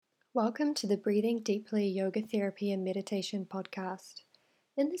Welcome to the Breathing Deeply Yoga Therapy and Meditation podcast.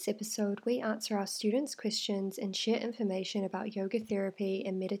 In this episode, we answer our students' questions and share information about yoga therapy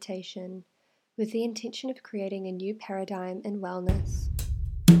and meditation with the intention of creating a new paradigm in wellness.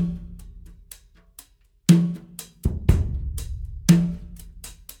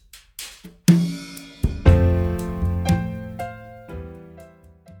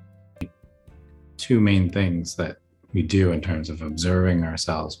 Two main things that we do in terms of observing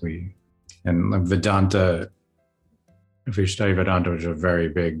ourselves. And Vedanta, if you study Vedanta, which is a very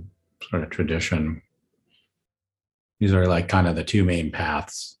big sort of tradition, these are like kind of the two main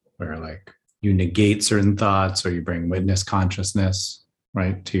paths where like you negate certain thoughts or you bring witness consciousness,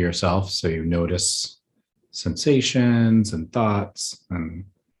 right, to yourself. So you notice sensations and thoughts and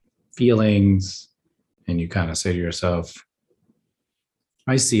feelings, and you kind of say to yourself,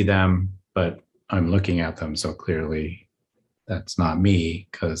 I see them, but I'm looking at them so clearly that's not me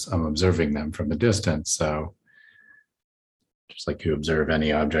because I'm observing them from a distance. So just like you observe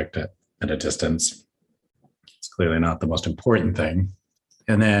any object at a distance, it's clearly not the most important thing.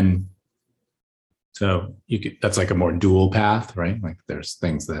 And then, so that's like a more dual path, right? Like there's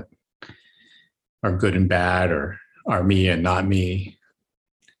things that are good and bad or are me and not me.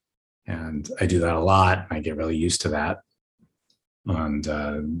 And I do that a lot. I get really used to that. And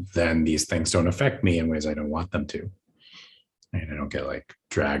then these things don't affect me in ways I don't want them to. And I don't get like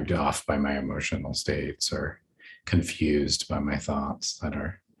dragged off by my emotional states or confused by my thoughts that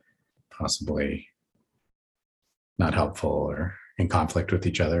are possibly not helpful or in conflict with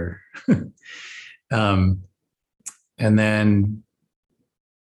each other. And then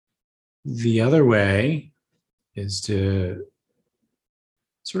the other way is to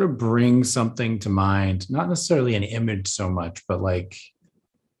sort of bring something to mind, not necessarily an image so much, but like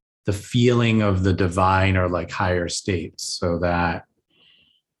the feeling of the divine or like higher states, so that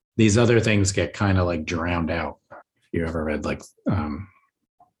these other things get kind of like drowned out. If you ever read like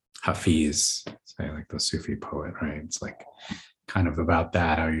Hafiz, say like the Sufi poet, right? It's like kind of about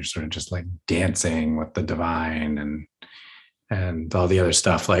that, how you're sort of just like dancing with the divine and all the other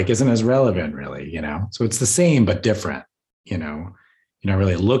stuff like isn't as relevant really, you know? So it's the same, but different, you know? You're not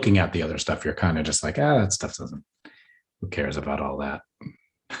really looking at the other stuff. You're kind of just like, that stuff doesn't, who cares about all that?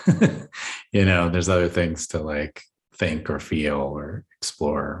 You know, there's other things to like think or feel or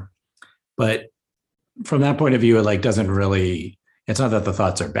explore. But from that point of view, it like doesn't really, it's not that the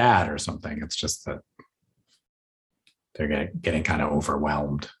thoughts are bad or something. It's just that they're getting kind of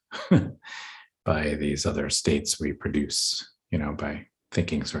overwhelmed by these other states we produce, you know, by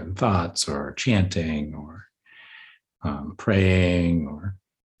thinking certain thoughts or chanting or praying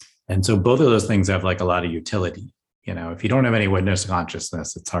and so both of those things have like a lot of utility. You know, if you don't have any witness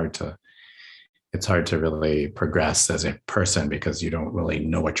consciousness, it's hard to really progress as a person because you don't really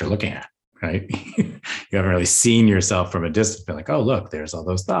know what you're looking at, right? You haven't really seen yourself from a distance, be like, oh, look, there's all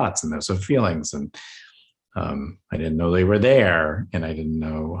those thoughts and those feelings. And I didn't know they were there and I didn't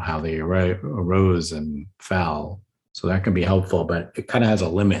know how they arose and fell. So that can be helpful, but it kind of has a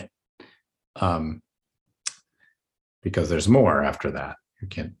limit. Because there's more after that. You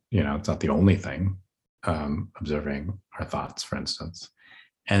can't, you know, it's not the only thing, observing our thoughts, for instance.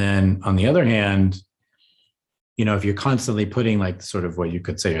 And then on the other hand, you know, if you're constantly putting like sort of what you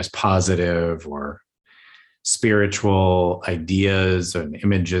could say as positive or spiritual ideas and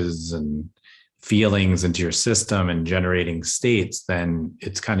images and feelings into your system and generating states, then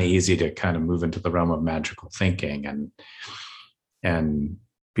it's kind of easy to kind of move into the realm of magical thinking and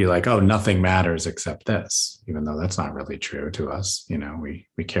be like, oh, nothing matters except this, even though that's not really true to us. You know, we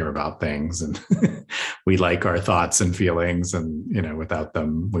care about things and we like our thoughts and feelings, and, you know, without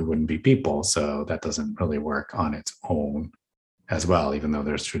them, we wouldn't be people. So that doesn't really work on its own as well, even though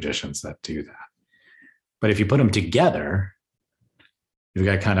there's traditions that do that. But if you put them together, you've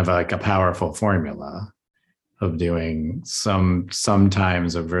got kind of like a powerful formula of doing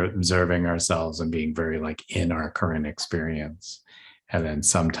sometimes observing ourselves and being very like in our current experience, and then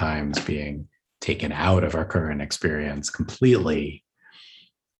sometimes being taken out of our current experience completely.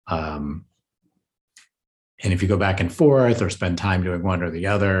 And if you go back and forth or spend time doing one or the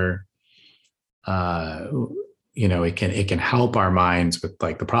other, you know, it can help our minds with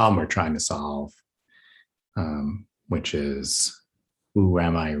like the problem we're trying to solve, which is, who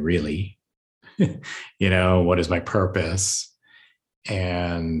am I really? You know, what is my purpose?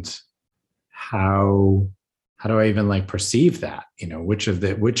 And how do I even like perceive that? You know, which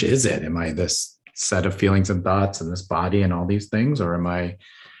is it? Am I this set of feelings and thoughts and this body and all these things? Or am I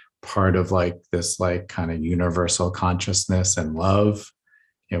part of like this like kind of universal consciousness and love?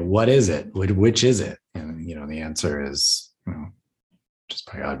 You know, what is it? Which is it? And, you know, the answer is, you know, which is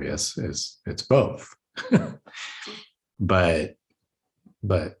probably obvious, is it's both. but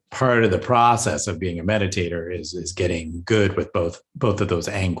part of the process of being a meditator is getting good with both of those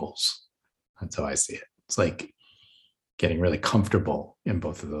angles. That's how I see it. It's like getting really comfortable in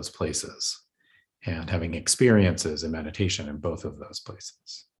both of those places and having experiences in meditation in both of those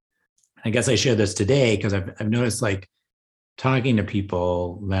places. I guess I share this today because I've noticed, like, talking to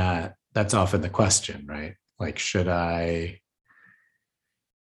people, that's often the question, right? Like,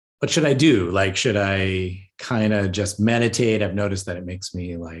 what should I do? Like, should I kind of just meditate? I've noticed that it makes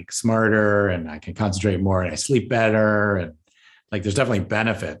me like smarter and I can concentrate more and I sleep better. And like, there's definitely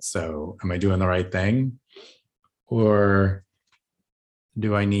benefits. So am I doing the right thing? Or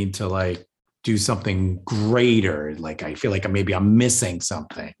do I need to like do something greater? Like, I feel like maybe I'm missing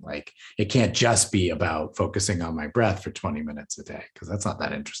something. Like, it can't just be about focusing on my breath for 20 minutes a day, because that's not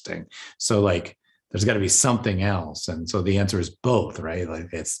that interesting. So like, there's got to be something else. And so the answer is both, right? Like,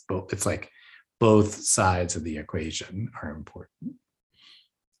 it's both. It's like both sides of the equation are important.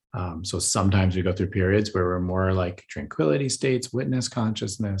 So sometimes we go through periods where we're more like tranquility states, witness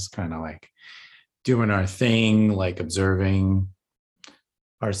consciousness, kind of like doing our thing, like observing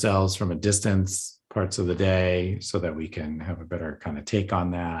ourselves from a distance parts of the day so that we can have a better kind of take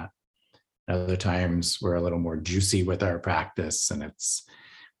on that. Other times we're a little more juicy with our practice and it's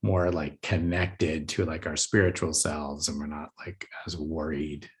more like connected to like our spiritual selves, and we're not like as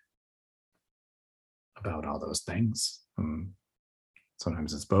worried about all those things.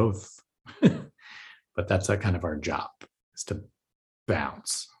 Sometimes it's both, but that's a kind of our job, is to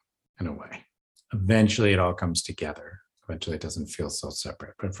bounce in a way. Eventually it all comes together. Eventually it doesn't feel so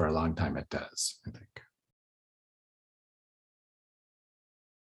separate, but for a long time it does, I think.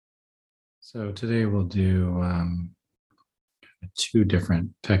 So today we'll do 2 different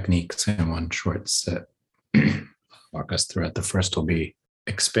techniques in one short set. Walk us through it. The first will be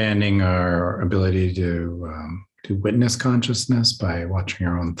expanding our ability to witness consciousness by watching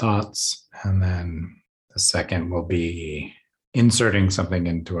our own thoughts. And then the second will be inserting something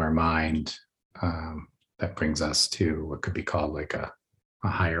into our mind that brings us to what could be called like a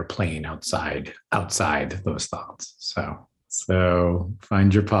higher plane outside those thoughts. So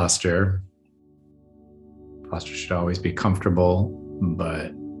find your posture. Posture should always be comfortable,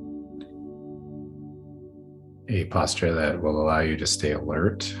 but a posture that will allow you to stay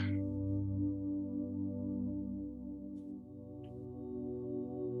alert.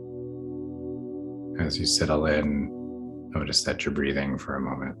 As you settle in, notice that you're breathing for a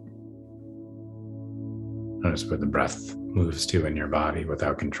moment. Notice where the breath moves to in your body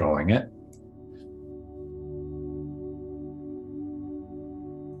without controlling it.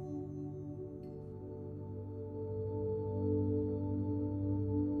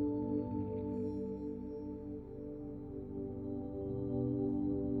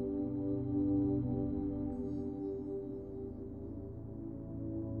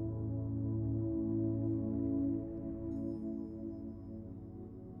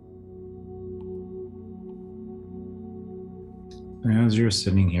 As you're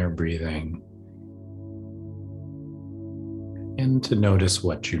sitting here breathing, and to notice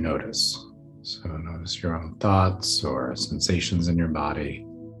what you notice. So notice your own thoughts or sensations in your body,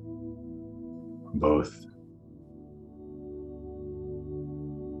 both.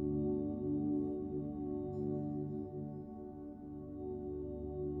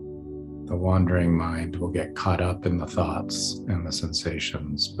 The wandering mind will get caught up in the thoughts and the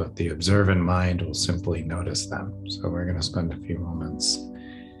sensations, but the observant mind will simply notice them. So we're going to spend a few moments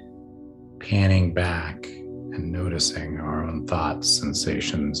panning back and noticing our own thoughts,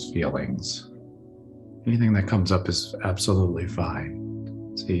 sensations, feelings. Anything that comes up is absolutely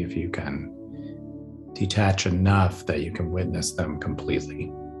fine. See if you can detach enough that you can witness them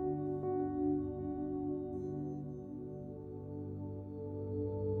completely.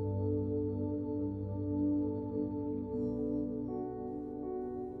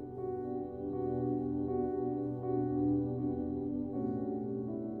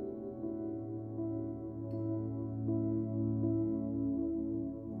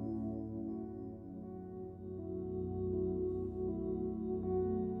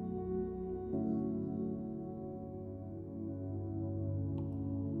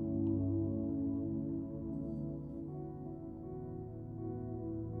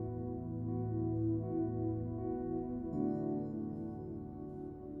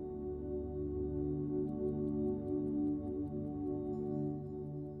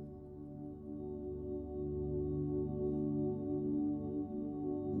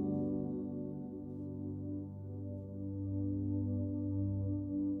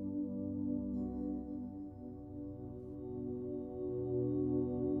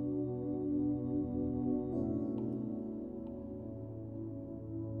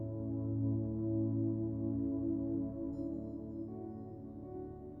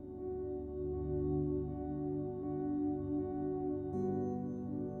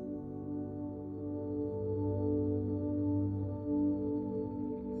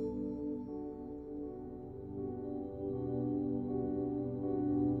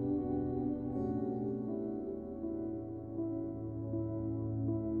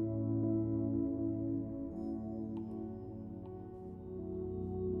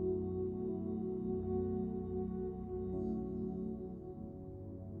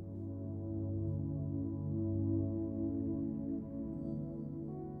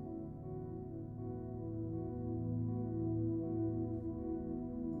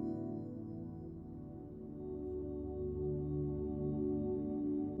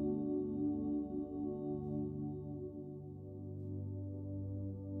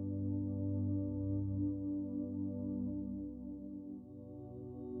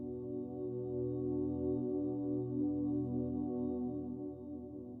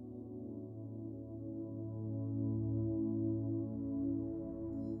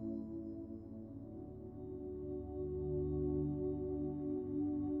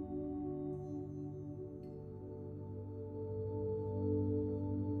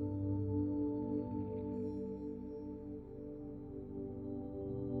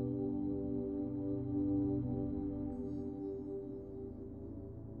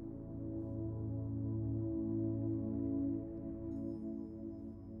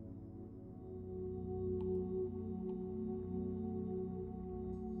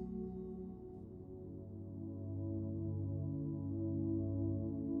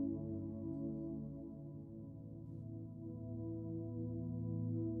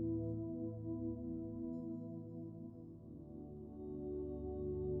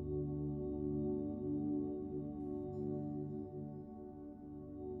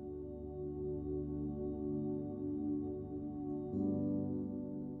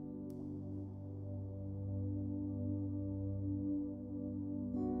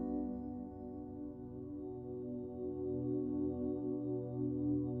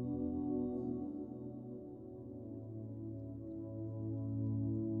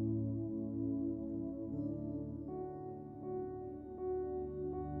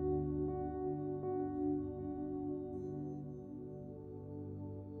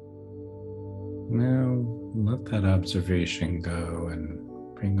 Let that observation go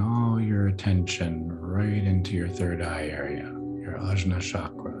and bring all your attention right into your third eye area, your Ajna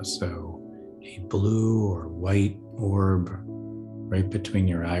chakra. So a blue or white orb right between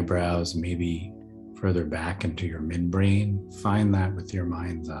your eyebrows, maybe further back into your midbrain. Find that with your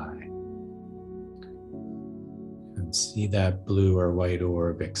mind's eye. And see that blue or white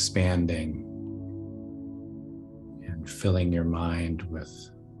orb expanding and filling your mind with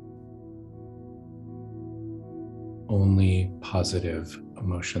only positive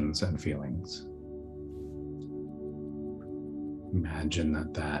emotions and feelings. Imagine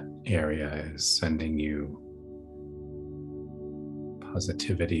that that area is sending you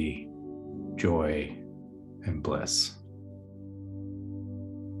positivity, joy, and bliss.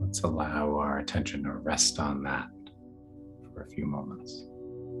 Let's allow our attention to rest on that for a few moments.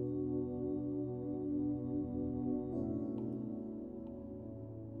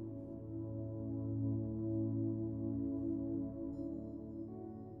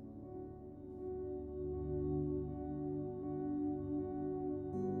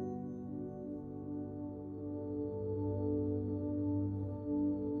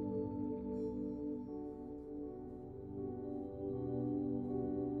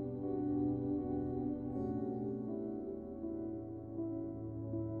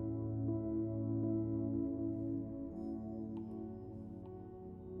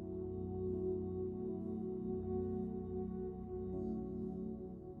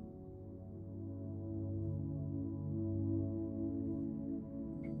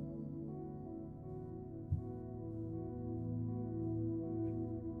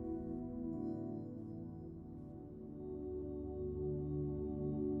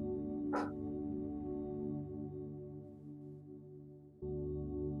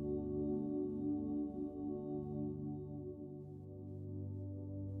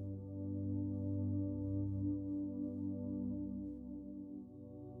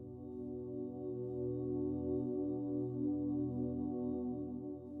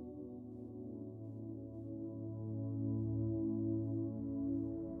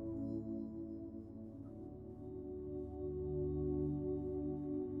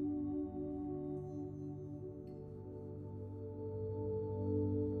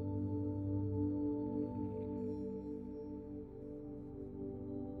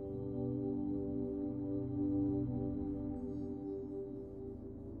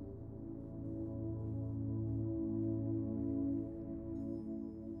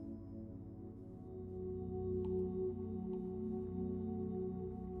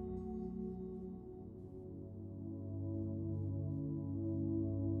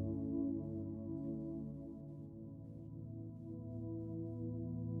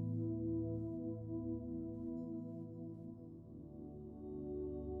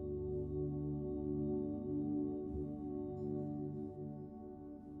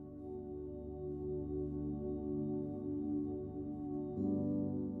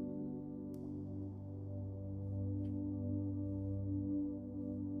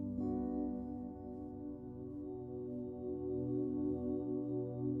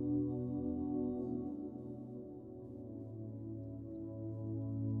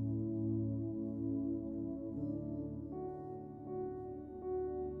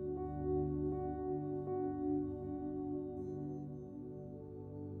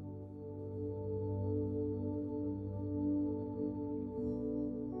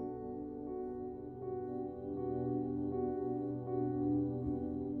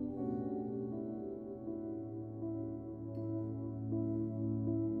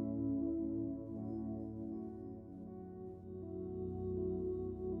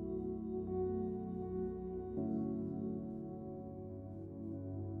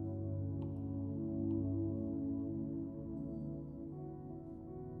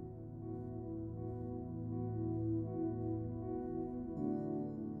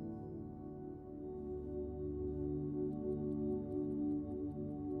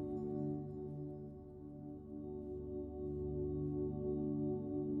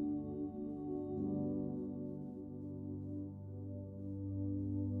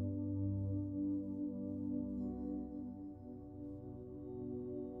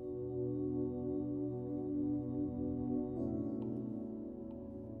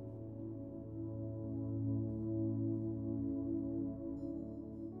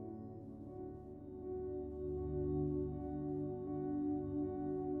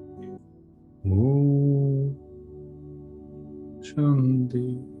 Om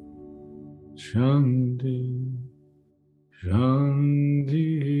Shanti, Shanti, Shanti.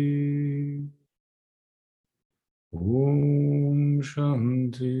 Om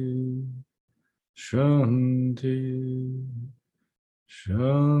Shanti, Shanti,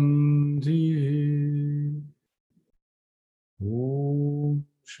 Shanti, Om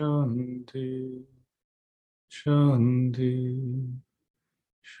Shanti, Shanti,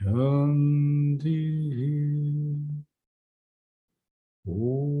 Shanti,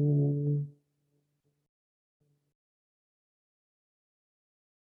 Om.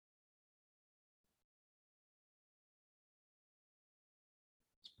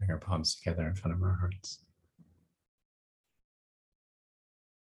 Let's bring our palms together in front of our hearts.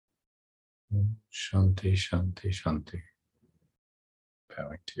 Om Shanti, Shanti, Shanti.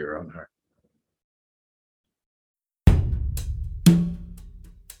 Bowing to your own heart.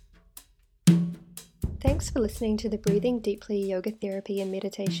 Thanks for listening to the Breathing Deeply Yoga Therapy and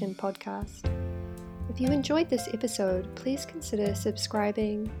Meditation podcast. If you enjoyed this episode, please consider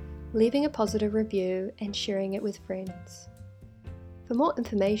subscribing, leaving a positive review, and sharing it with friends. For more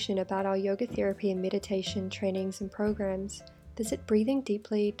information about our yoga therapy and meditation trainings and programs, visit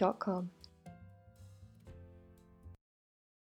breathingdeeply.com.